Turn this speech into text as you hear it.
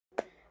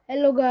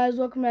Hello guys,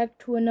 welcome back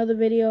to another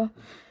video.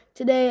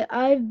 Today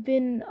I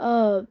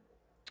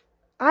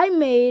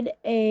made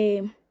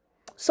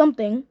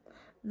something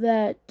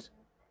that,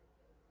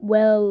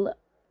 well,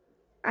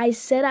 I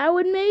said I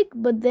would make,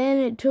 but then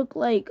it took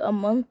like a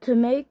month to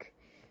make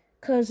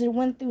because it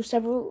went through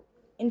several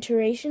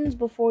iterations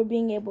before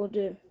being able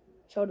to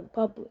show to the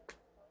public.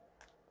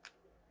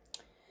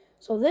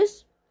 So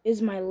this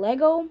is my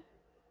Lego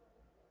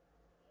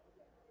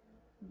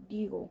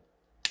Deagle,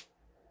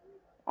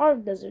 or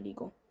Desert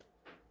Eagle.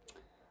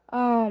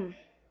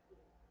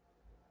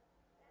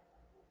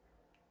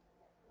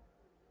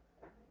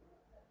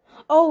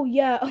 Oh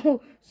yeah. Oh,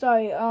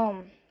 sorry.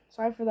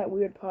 Sorry for that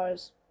weird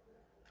pause.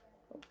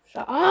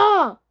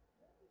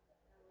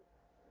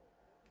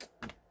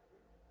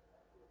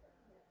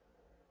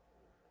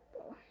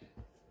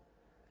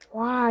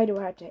 Why do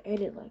I have to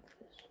edit like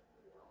this?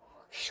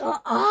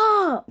 Shut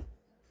up.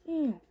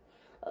 I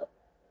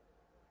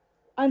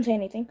didn't say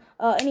anything.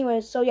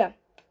 Anyways, so yeah,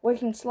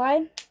 working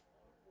slide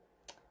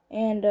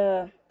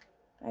and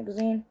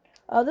magazine.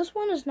 This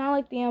one is not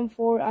like the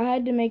M4. I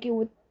had to make it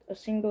with a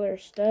singular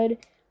stud.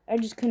 I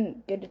just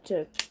couldn't get it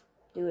to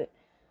do it.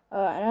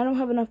 And I don't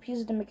have enough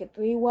pieces to make it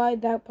 3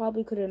 wide. That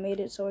probably could have made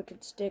it so it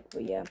could stick,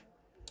 but yeah.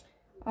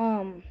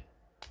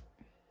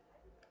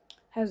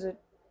 Has a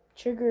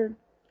trigger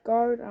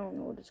guard. I don't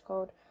know what it's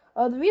called.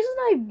 The reason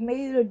I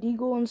made a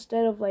deagle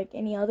instead of like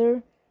any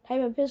other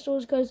type of pistol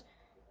is because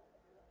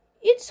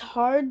it's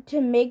hard to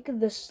make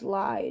the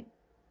slide.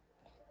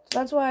 So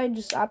that's why I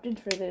just opted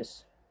for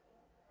this.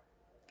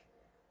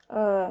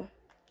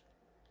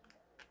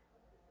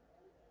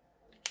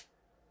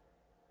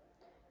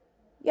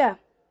 Yeah.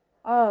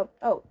 Oh,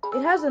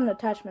 it has an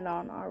attachment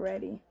on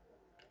already.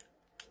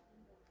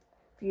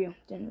 If you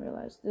didn't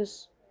realize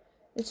this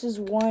is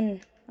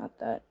one, not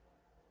that.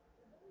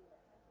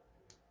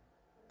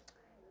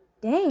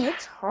 Dang,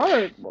 it's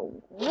hard.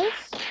 What?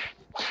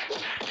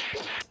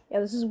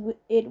 Yeah, this is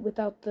it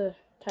without the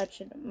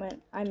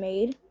attachment I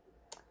made.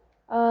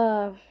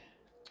 Yeah.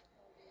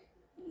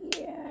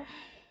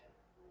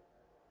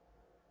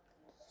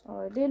 That's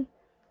all I did.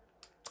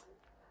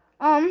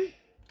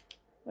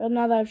 Well,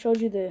 now that I've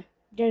showed you the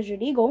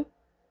Desert Eagle,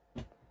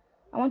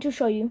 I want to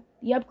show you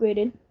the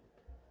upgraded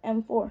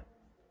M4.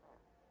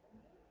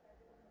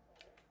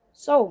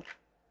 So,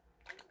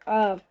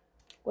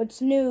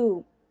 what's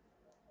new?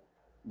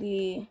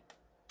 The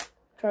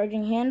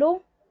charging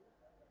handle.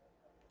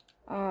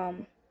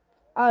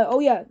 Oh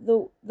yeah,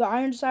 the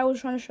iron sight I was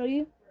trying to show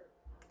you.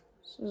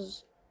 This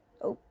is,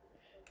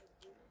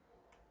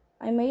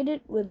 I made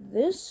it with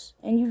this,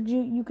 and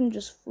you can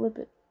just flip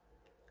it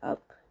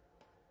up,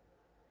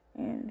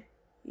 and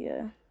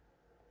yeah,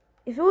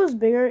 if it was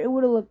bigger, it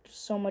would have looked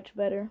so much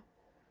better.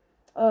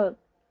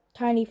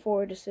 Tiny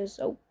forward assist.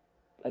 Oh,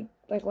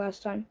 like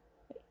last time.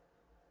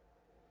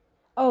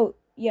 Oh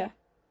yeah.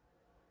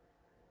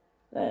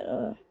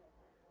 That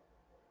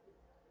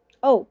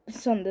oh,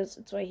 it's on this.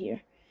 It's right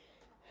here.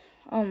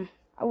 I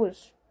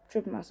was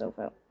tripping myself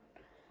out.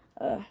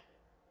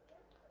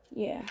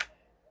 Yeah.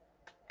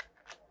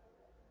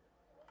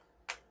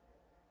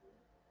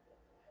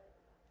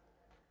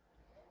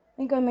 I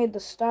think I made the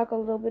stock a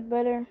little bit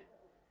better.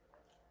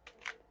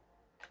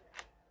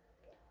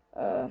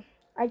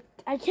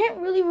 I can't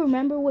really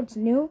remember what's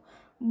new,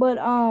 but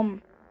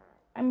I'm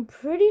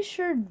pretty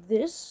sure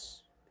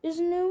this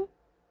is new.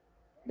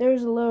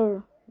 There's a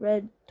little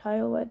red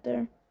tile right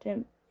there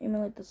to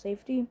emulate the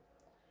safety.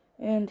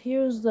 And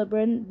here's the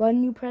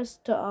button you press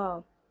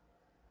to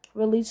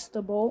release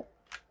the bolt.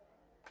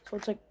 So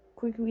it's like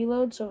quick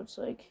reload, so it's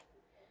like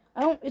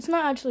it's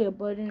not actually a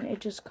button, it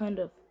just kind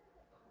of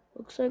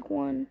looks like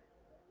one.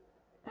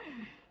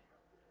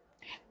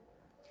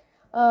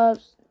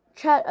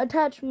 Chat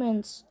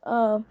attachments.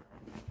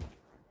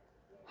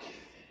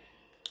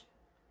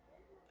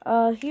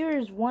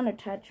 Here's one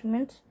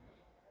attachment.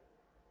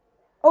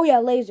 Oh yeah,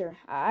 laser.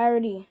 I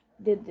already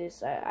did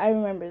this. I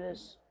remember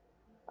this.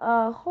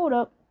 Hold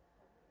up.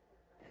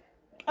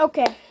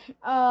 Okay.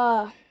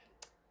 I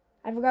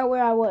forgot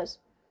where I was.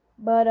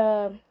 But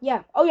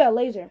yeah. Oh yeah,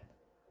 laser.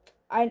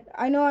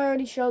 I know I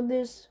already showed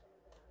this.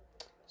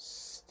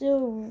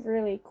 Still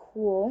really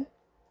cool.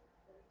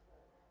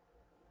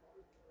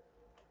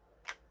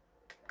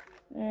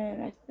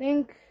 And I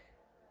think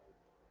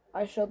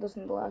I showed this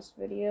in the last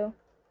video.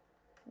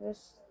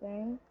 This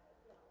thing.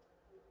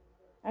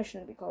 I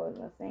shouldn't be calling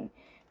it a thing.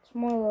 It's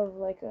more of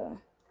like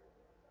a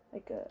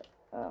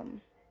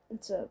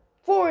it's a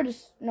forward,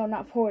 no,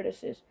 not forward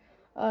assist.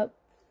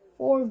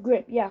 Forward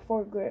grip. Yeah,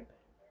 forward grip.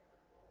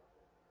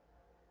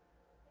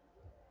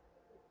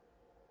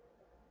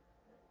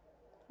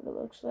 What it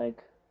looks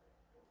like.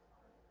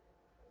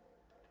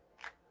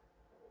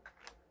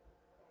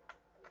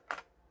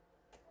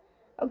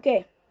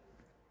 Okay.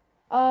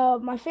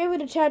 My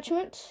favorite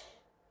attachment.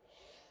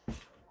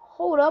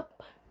 Hold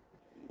up.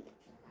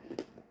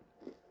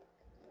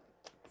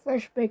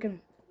 Fresh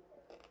bacon.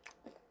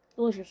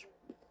 Delicious.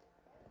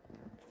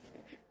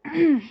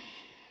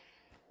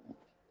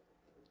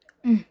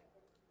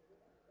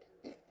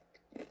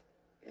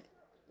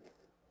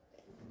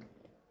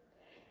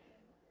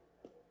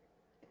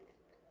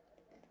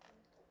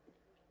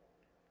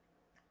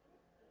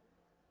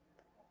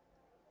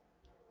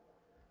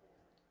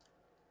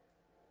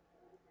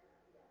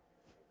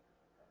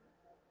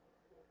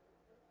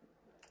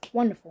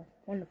 Wonderful,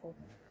 wonderful.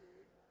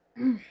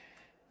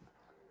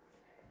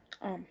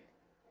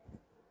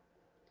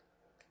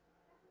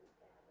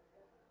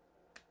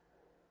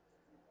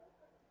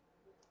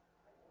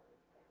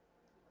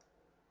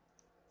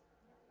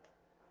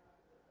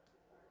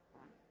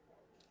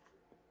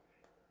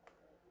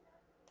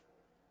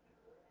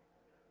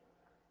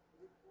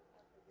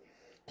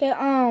 Okay,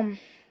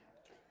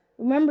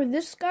 remember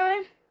this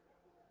guy?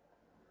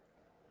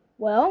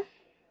 Well,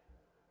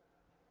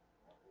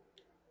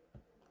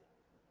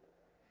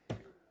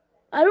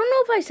 I don't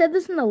know if I said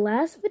this in the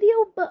last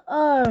video, but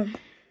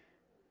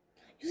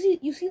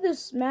you see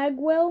this mag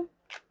well?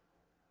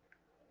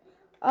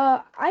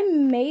 I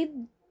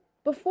made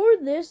before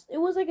this. It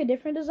was like a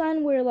different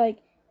design where like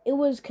it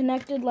was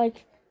connected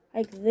like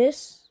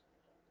this.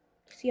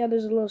 See how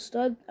there's a little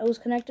stud? I was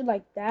connected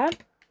like that,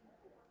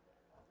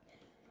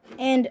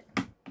 and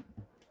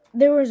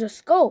there was a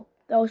scope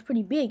that was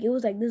pretty big. It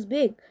was like this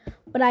big,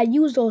 but I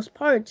used those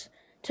parts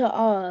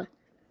to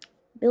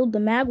build the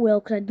mag wheel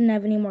because I didn't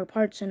have any more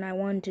parts and I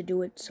wanted to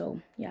do it. So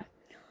yeah.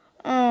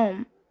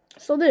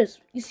 So this,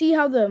 you see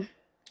how the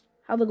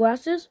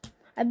glass is?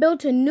 I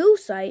built a new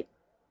site.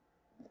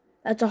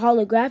 That's a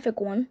holographic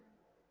one.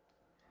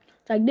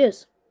 It's like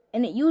this,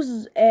 and it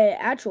uses a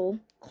actual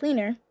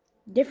cleaner,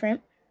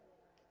 different,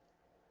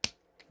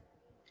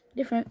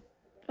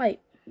 like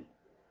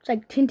it's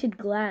like tinted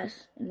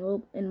glass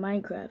in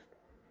Minecraft.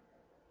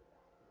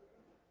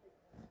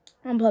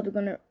 I'm probably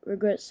gonna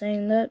regret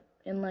saying that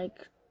in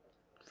like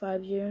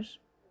 5 years.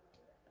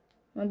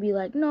 I'm gonna be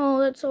like, no,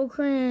 that's so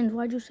cringe.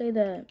 Why'd you say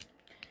that?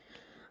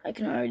 I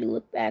can already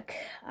look back.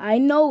 I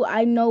know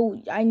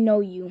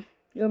you.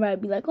 You're about to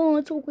be like, oh,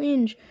 it's so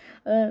cringe.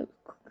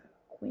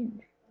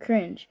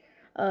 Cringe.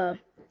 Yeah,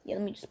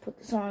 let me just put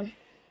this on.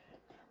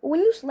 But when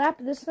you slap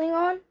this thing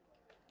on,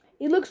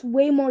 it looks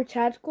way more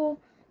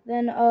tactical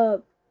than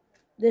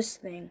this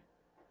thing.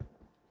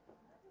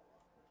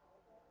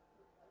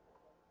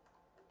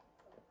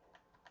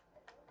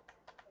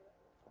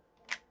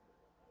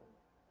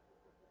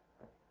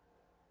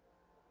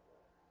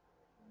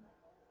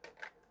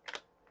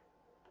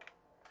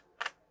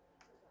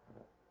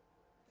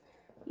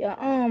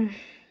 Yeah,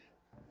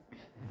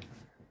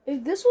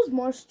 if this was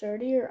more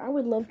sturdier, I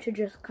would love to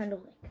just kind of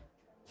like,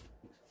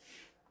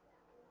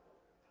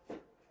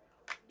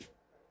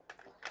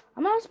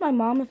 I'm gonna ask my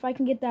mom if I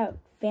can get that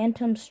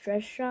phantom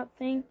stress shot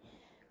thing,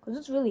 because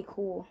it's really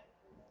cool.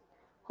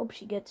 Hope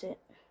she gets it.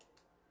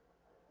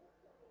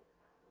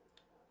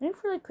 Maybe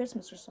for like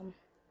Christmas or something.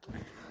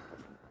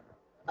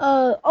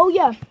 Oh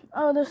yeah,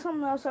 there's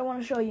something else I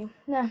want to show you.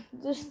 Nah,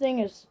 this thing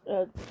is,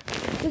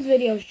 this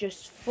video is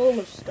just full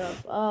of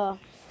stuff.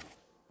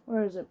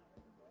 Where is it?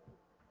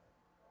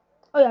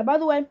 Oh yeah, by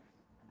the way,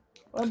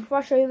 before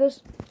I show you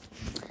this,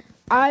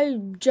 I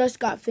just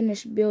got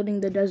finished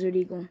building the Desert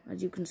Eagle,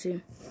 as you can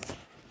see.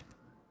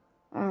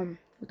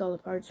 With all the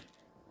parts.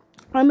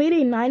 I made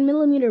a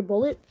 9mm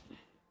bullet.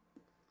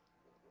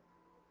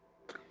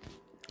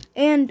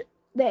 And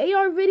the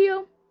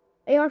AR-15,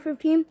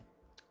 I'm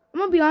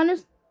gonna be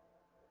honest,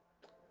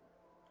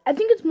 I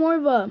think it's more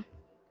of a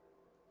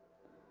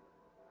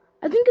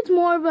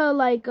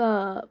like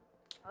dang,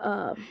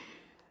 I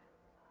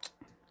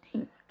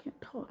can't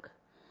talk.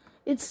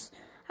 I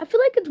feel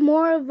like it's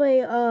more of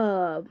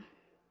a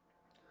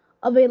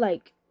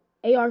like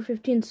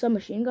AR-15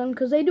 submachine gun,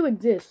 because they do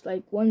exist,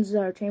 like ones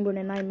that are chambered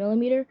in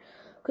 9mm.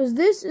 Because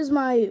this is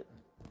my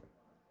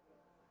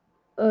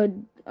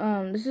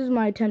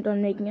attempt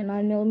on making a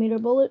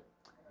 9mm bullet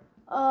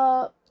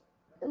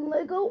in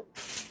Lego,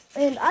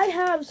 and I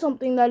have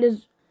something that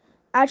is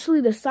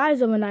actually the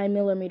size of a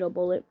 9mm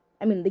bullet.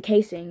 I mean the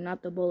casing,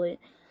 not the bullet.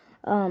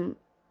 It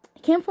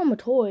came from a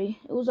toy.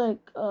 It was like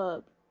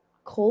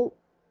Colt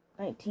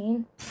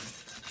 19.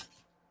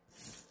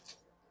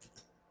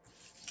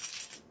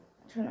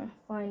 Trying to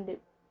find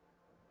it.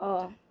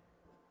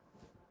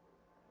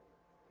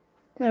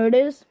 There it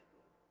is.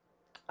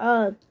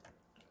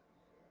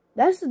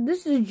 This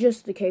is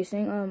just the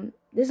casing.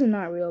 This is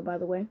not real, by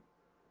the way.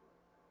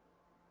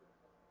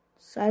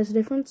 Size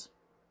difference.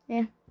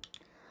 Yeah.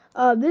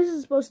 This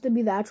is supposed to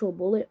be the actual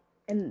bullet,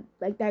 and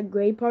like that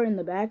gray part in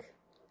the back.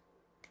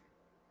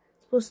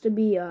 It's supposed to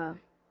be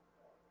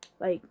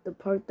like the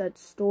part that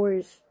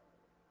stores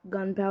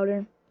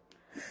gunpowder.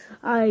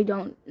 I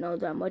don't know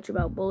that much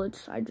about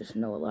bullets. I just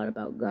know a lot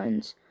about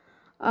guns.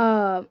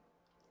 And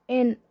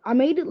I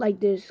made it like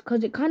this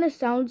because it kind of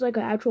sounds like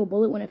an actual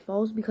bullet when it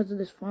falls because of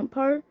this front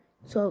part.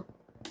 So,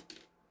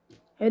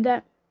 hear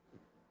that?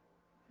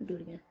 I'll do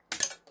it again.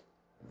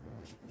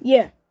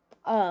 Yeah.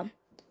 Kind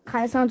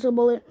of sounds like a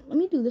bullet. Let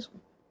me do this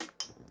one.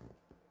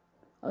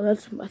 Oh,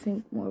 that's, I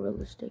think, more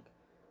realistic.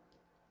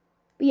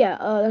 But yeah,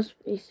 that's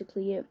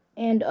basically it.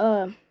 And,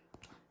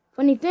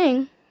 funny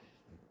thing,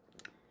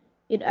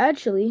 it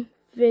actually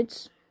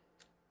fits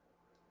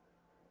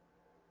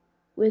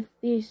with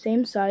the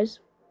same size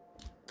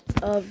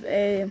of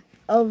the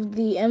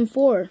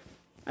M4.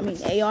 I mean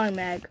AR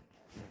mag.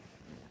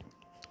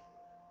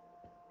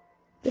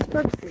 It's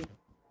perfectly.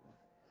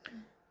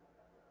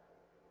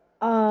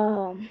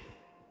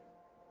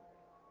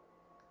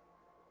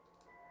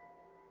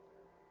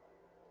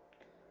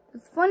 The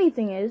funny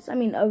thing is, I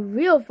mean, a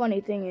real funny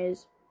thing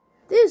is,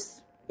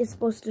 this is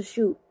supposed to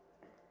shoot.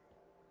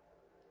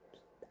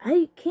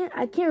 I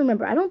can't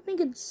remember. I think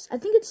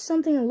it's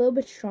something a little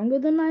bit stronger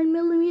than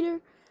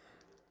 9mm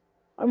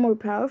or more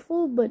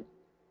powerful, but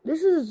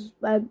this is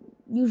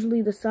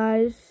usually the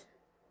size.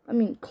 I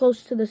mean,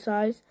 close to the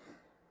size.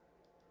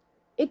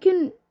 It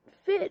can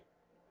fit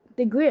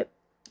the grip,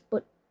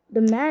 but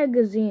the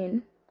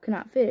magazine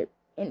cannot fit it.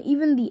 And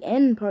even the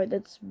end part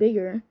that's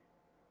bigger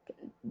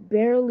can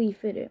barely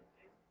fit it.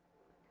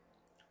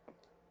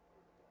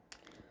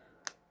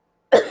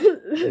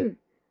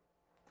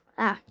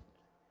 Ah.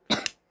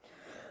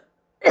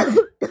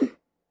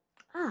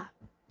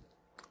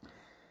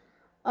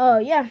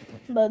 Yeah,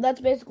 but that's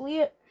basically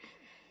it.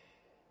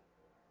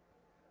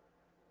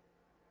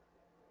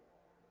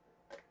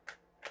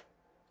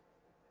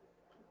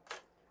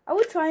 I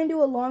would try and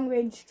do a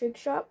long-range trick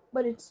shot,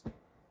 but it's a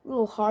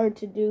little hard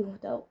to do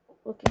without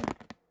looking.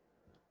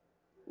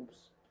 Oops.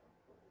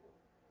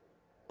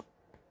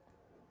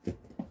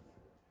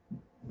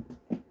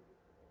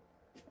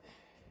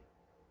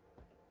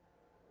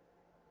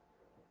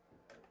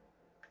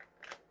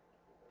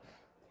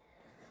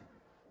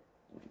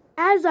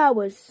 As I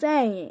was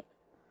saying,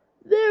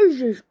 there's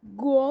this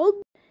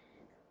grog.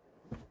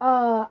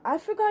 I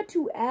forgot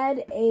to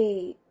add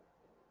the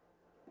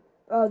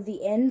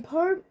end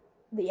part,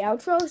 the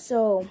outro,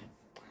 so,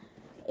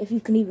 if you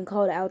can even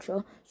call it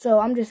outro, so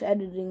I'm just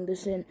editing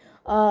this in.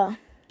 Bye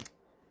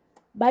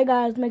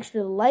guys, make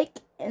sure to like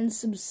and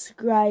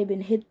subscribe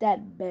and hit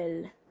that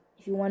bell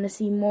if you want to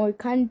see more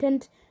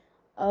content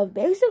of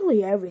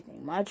basically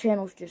everything. My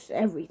channel's just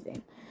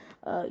everything.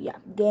 Yeah,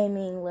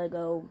 gaming,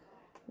 Lego,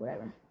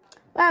 whatever.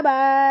 Bye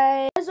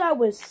bye. As I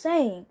was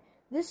saying,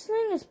 this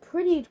thing is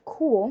pretty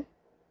cool.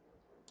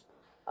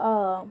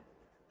 Dang,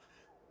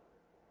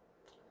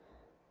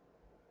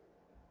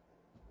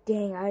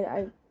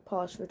 I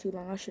paused for too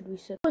long. I should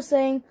reset. I was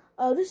saying,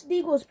 this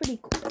deagle is pretty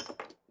cool.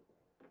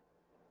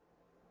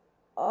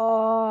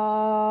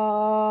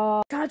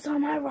 Shots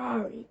on my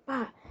Rari.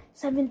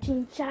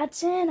 17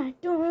 shots in. I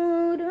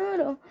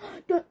don't.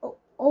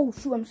 Oh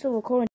shoot, I'm still recording.